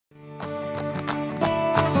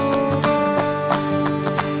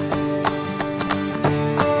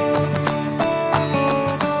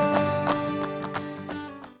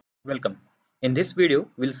In this video,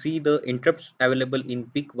 we'll see the interrupts available in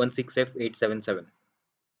PIC16F877.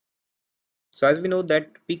 So as we know that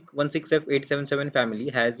PIC16F877 family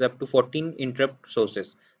has up to 14 interrupt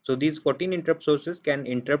sources. So these 14 interrupt sources can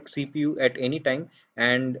interrupt CPU at any time,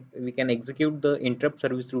 and we can execute the interrupt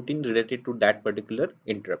service routine related to that particular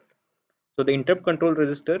interrupt. So the interrupt control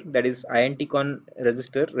register, that is INTCon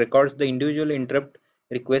register, records the individual interrupt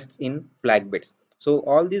requests in flag bits. So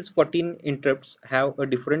all these 14 interrupts have a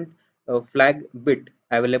different flag bit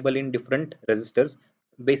available in different registers.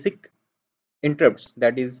 Basic interrupts,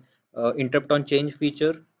 that is interrupt on change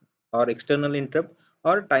feature or external interrupt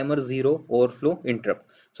or timer 0 overflow interrupt.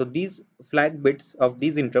 So these flag bits of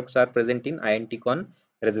these interrupts are present in INTCon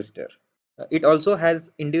register. It also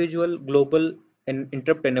has individual global and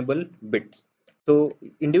interrupt enable bits. So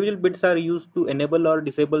individual bits are used to enable or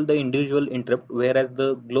disable the individual interrupt, whereas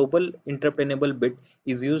the global interrupt enable bit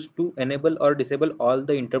is used to enable or disable all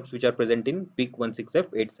the interrupts which are present in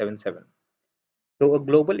PIC16F877. So a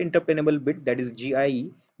global interrupt enable bit, that is GIE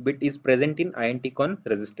bit, is present in INTCon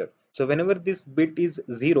register. So whenever this bit is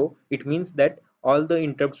 0, it means that all the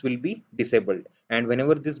interrupts will be disabled, and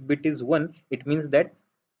whenever this bit is 1, it means that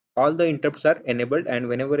all the interrupts are enabled, and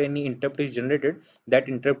whenever any interrupt is generated, that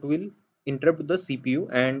interrupt will interrupt the CPU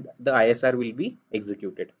and the ISR will be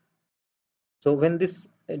executed. So when this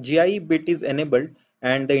GIE bit is enabled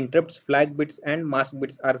and the interrupts flag bits and mask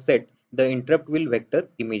bits are set, the interrupt will vector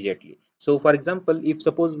immediately. So for example, if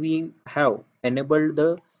suppose we have enabled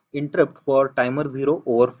the interrupt for timer 0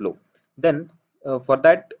 overflow, then for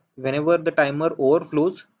that, whenever the timer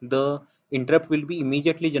overflows, the interrupt will be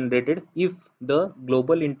immediately generated if the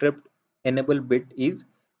global interrupt enable bit is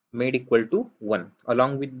made equal to 1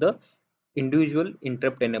 along with the individual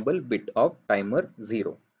interrupt enable bit of timer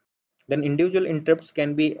 0. Then individual interrupts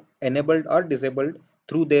can be enabled or disabled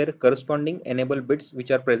through their corresponding enable bits which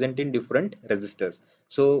are present in different registers.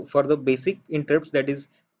 So for the basic interrupts, that is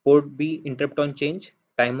port B interrupt on change,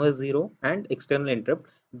 timer 0 and external interrupt,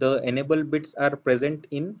 the enable bits are present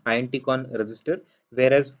in INTCon register,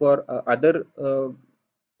 whereas for other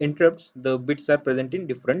interrupts, the bits are present in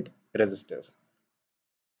different registers.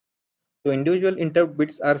 So individual interrupt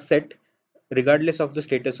bits are set regardless of the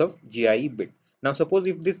status of GIE bit. Now suppose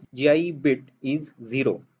if this GIE bit is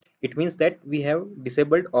 0, it means that we have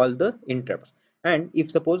disabled all the interrupts. And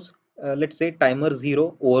if suppose let's say timer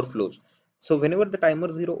 0 overflows. So whenever the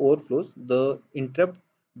timer 0 overflows, the interrupt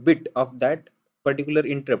bit of that particular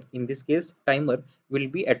interrupt, in this case timer, will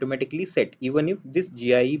be automatically set even if this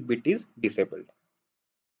GIE bit is disabled.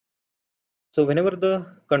 So whenever the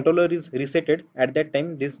controller is resetted, at that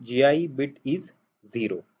time this GIE bit is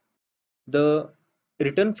 0. The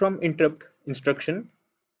return from interrupt instruction,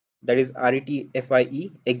 that is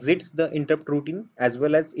RETFIE, exits the interrupt routine as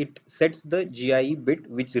well as it sets the GIE bit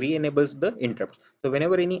which re-enables the interrupts. So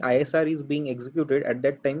whenever any ISR is being executed, at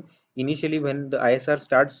that time, initially when the ISR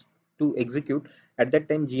starts to execute, at that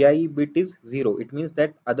time GIE bit is 0. It means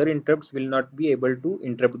that other interrupts will not be able to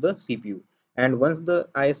interrupt the CPU. And once the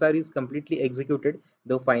ISR is completely executed,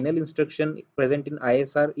 the final instruction present in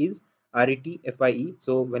ISR is RETFIE.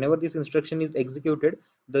 So whenever this instruction is executed,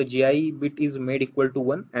 the GIE bit is made equal to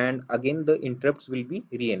 1 and again the interrupts will be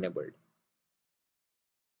re-enabled.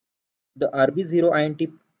 The RB0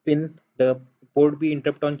 INT pin, the port B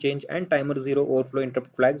interrupt on change and timer 0 overflow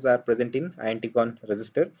interrupt flags are present in INTCon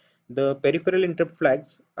register. The peripheral interrupt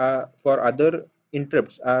flags for other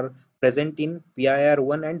interrupts are present in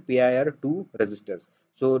PIR1 and PIR2 registers.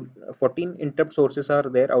 So 14 interrupt sources are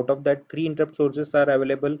there. Out of that, 3 interrupt sources are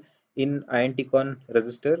available in INTCon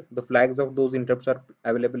register. The flags of those interrupts are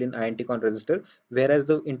available in INTCon register, whereas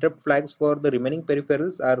the interrupt flags for the remaining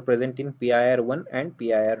peripherals are present in PIR1 and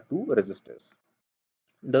PIR2 registers.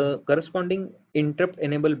 The corresponding interrupt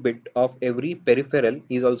enable bit of every peripheral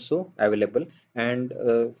is also available, and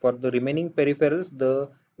for the remaining peripherals, the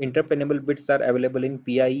interrupt enable bits are available in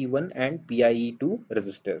PIE1 and PIE2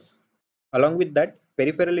 registers. Along with that,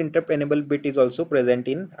 peripheral interrupt enable bit is also present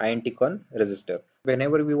in INTCon register.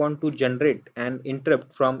 Whenever we want to generate an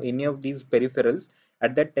interrupt from any of these peripherals,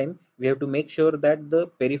 at that time we have to make sure that the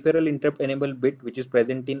peripheral interrupt enable bit which is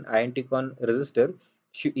present in INTCon register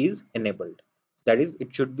is enabled. That is,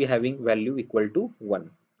 it should be having value equal to 1.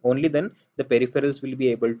 Only then the peripherals will be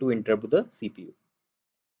able to interrupt the CPU.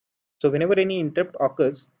 So whenever any interrupt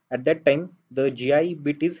occurs, at that time the GIE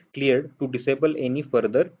bit is cleared to disable any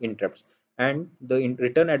further interrupts, and the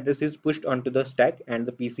return address is pushed onto the stack and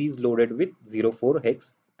the PC is loaded with 04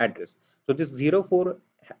 hex address. So this 04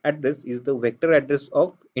 address is the vector address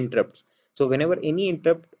of interrupts. So whenever any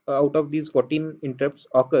interrupt out of these 14 interrupts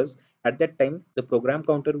occurs, at that time the program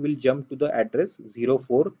counter will jump to the address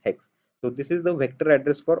 04 hex. So this is the vector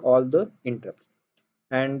address for all the interrupts,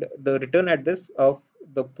 and the return address of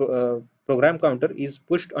the program counter is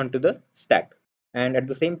pushed onto the stack, and at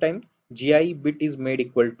the same time GI bit is made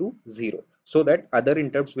equal to 0 so that other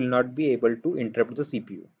interrupts will not be able to interrupt the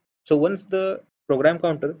CPU. So once the program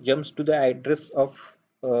counter jumps to the address of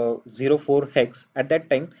 04 hex, at that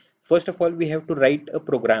time, first of all, we have to write a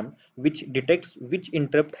program which detects which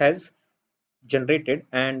interrupt has generated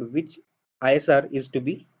and which ISR is to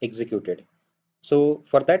be executed. So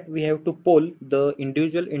for that, we have to poll the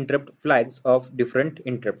individual interrupt flags of different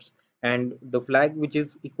interrupts, and the flag which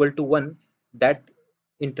is equal to 1, that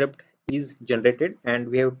interrupt is generated, and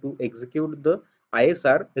we have to execute the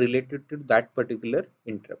ISR related to that particular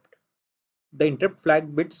interrupt. The interrupt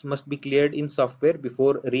flag bits must be cleared in software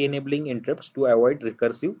before re-enabling interrupts to avoid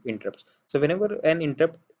recursive interrupts. So whenever an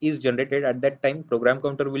interrupt is generated, at that time program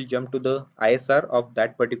counter will jump to the ISR of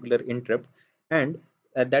that particular interrupt, and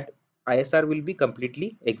that ISR will be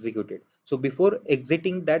completely executed. So before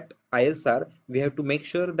exiting that ISR, we have to make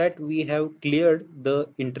sure that we have cleared the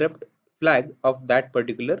interrupt flag of that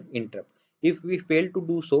particular interrupt. If we fail to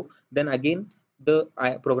do so, then again the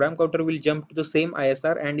program counter will jump to the same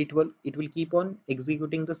ISR, and it will keep on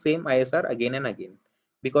executing the same ISR again and again,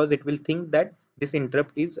 because it will think that this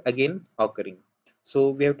interrupt is again occurring. So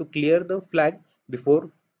we have to clear the flag before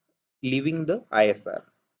leaving the ISR.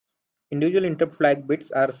 Individual interrupt flag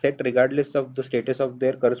bits are set regardless of the status of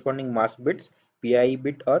their corresponding mask bits, PI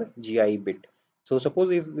bit or GI bit. So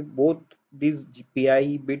suppose if both these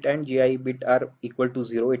PI bit and GI bit are equal to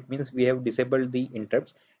 0, it means we have disabled the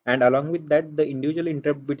interrupts, and along with that the individual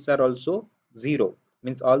interrupt bits are also 0,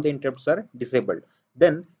 means all the interrupts are disabled.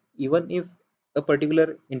 Then even if a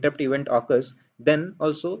particular interrupt event occurs, then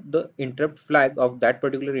also the interrupt flag of that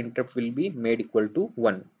particular interrupt will be made equal to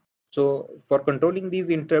 1. So for controlling these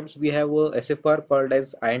interrupts, we have a SFR called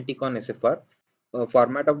as INTCON SFR.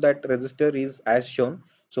 Format of that register is as shown.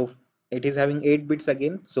 So it is having 8 bits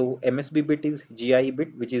again. So MSB bit is GI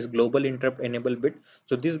bit, which is global interrupt enable bit.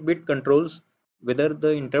 So this bit controls whether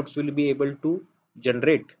the interrupts will be able to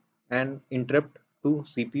generate an interrupt to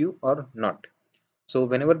CPU or not. So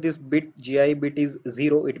whenever this bit GI bit is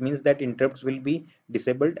 0, it means that interrupts will be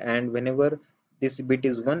disabled, and whenever this bit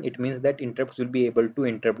is 1, it means that interrupts will be able to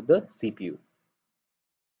interrupt the CPU.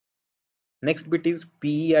 Next bit is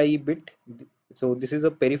PEI bit. So this is a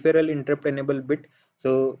peripheral interrupt enable bit.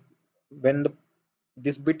 So when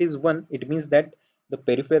this bit is 1, it means that the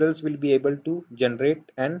peripherals will be able to generate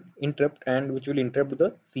an interrupt, and which will interrupt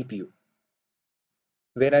the CPU.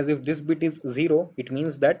 Whereas if this bit is 0, it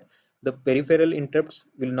means that the peripheral interrupts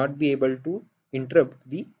will not be able to interrupt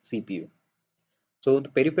the CPU. So the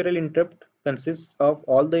peripheral interrupt consists of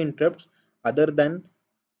all the interrupts other than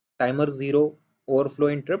timer 0 overflow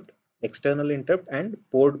interrupt, external interrupt, and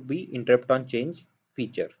port B interrupt on change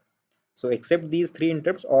feature. So except these three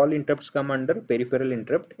interrupts, all interrupts come under peripheral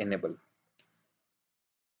interrupt enable.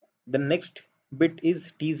 The next bit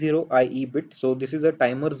is T0IE bit. So this is a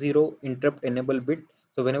timer 0 interrupt enable bit.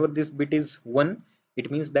 So whenever this bit is 1, it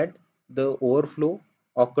means that the overflow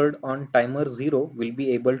occurred on timer 0 will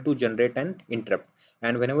be able to generate an interrupt.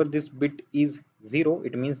 And whenever this bit is 0,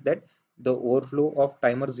 it means that the overflow of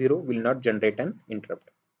timer 0 will not generate an interrupt.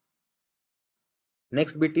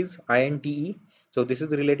 Next bit is INTE. So this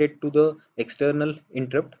is related to the external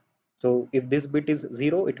interrupt. So if this bit is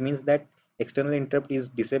 0, it means that external interrupt is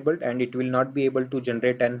disabled and it will not be able to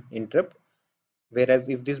generate an interrupt. Whereas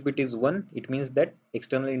if this bit is 1, it means that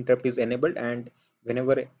external interrupt is enabled, and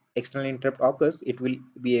whenever external interrupt occurs, it will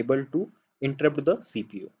be able to interrupt the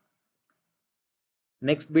CPU.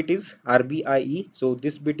 Next bit is RBIE. So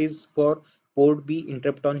this bit is for port B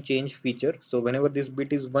interrupt on change feature. So whenever this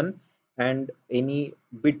bit is 1 and any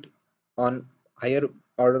bit on higher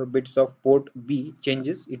order bits of port B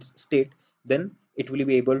changes its state, then it will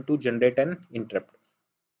be able to generate an interrupt.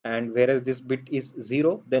 And whereas this bit is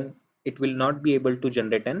 0, then it will not be able to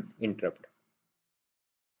generate an interrupt.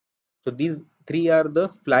 So these three are the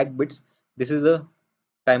flag bits. This is a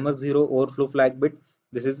timer 0 overflow flag bit.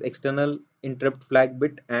 This is external interrupt flag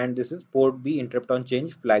bit, and this is port B interrupt on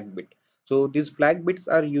change flag bit. So these flag bits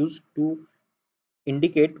are used to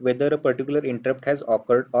indicate whether a particular interrupt has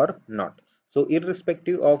occurred or not. So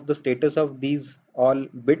irrespective of the status of these all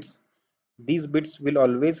bits, these bits will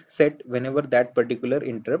always set whenever that particular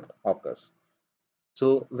interrupt occurs.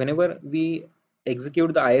 So whenever we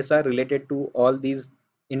execute the ISR related to all these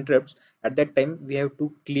interrupts, at that time we have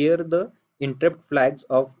to clear the interrupt flags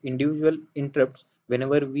of individual interrupts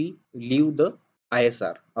whenever we leave the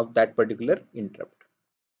ISR of that particular interrupt.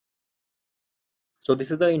 So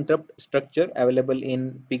this is the interrupt structure available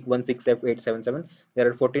in PIC16F877. There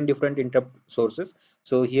are 14 different interrupt sources.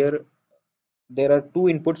 So here there are two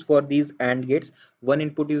inputs for these AND gates. One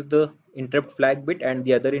input is the interrupt flag bit and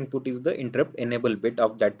the other input is the interrupt enable bit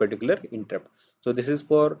of that particular interrupt. So this is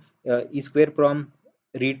for E square prom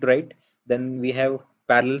read write. Then we have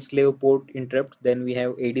parallel slave port interrupt. Then we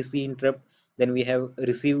have ADC interrupt. Then we have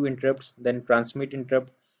receive interrupts. Then transmit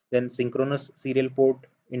interrupt. Then synchronous serial port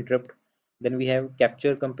interrupt. Then we have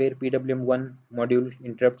capture compare PWM1 module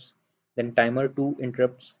interrupts. Then timer 2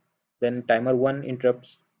 interrupts. Then timer 1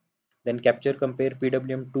 interrupts, then capture compare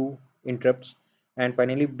PWM2 interrupts, and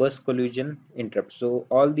finally bus collision interrupts. So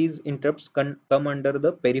all these interrupts come under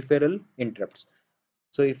the peripheral interrupts.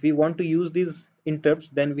 So if we want to use these interrupts,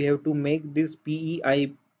 then we have to make this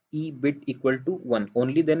PEIE bit equal to 1.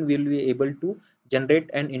 Only then we will be able to generate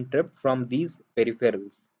an interrupt from these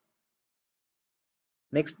peripherals.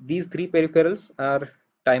 Next, these three peripherals are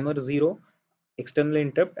timer 0, external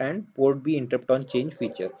interrupt, and port B interrupt on change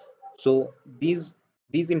feature. So these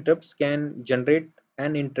interrupts can generate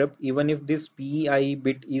an interrupt even if this PEIE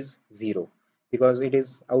bit is 0 because it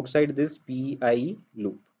is outside this PEIE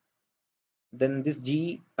loop. Then this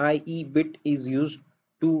GIE bit is used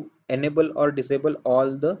to enable or disable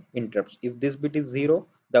all the interrupts. If this bit is 0,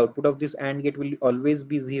 the output of this AND gate will always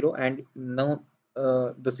be 0, and now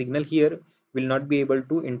the signal here will not be able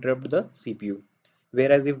to interrupt the CPU.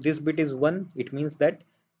 Whereas if this bit is 1, it means that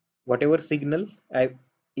whatever signal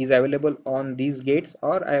is available on these gates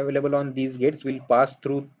or available on these gates will pass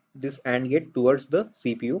through this AND gate towards the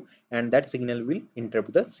CPU, and that signal will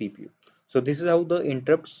interrupt the CPU. So this is how the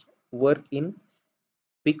interrupts work in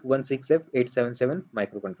PIC16F877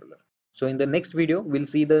 microcontroller. So in the next video, we'll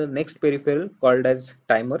see the next peripheral called as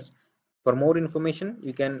timers. For more information,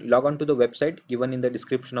 you can log on to the website given in the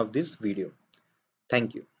description of this video.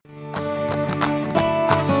 Thank you.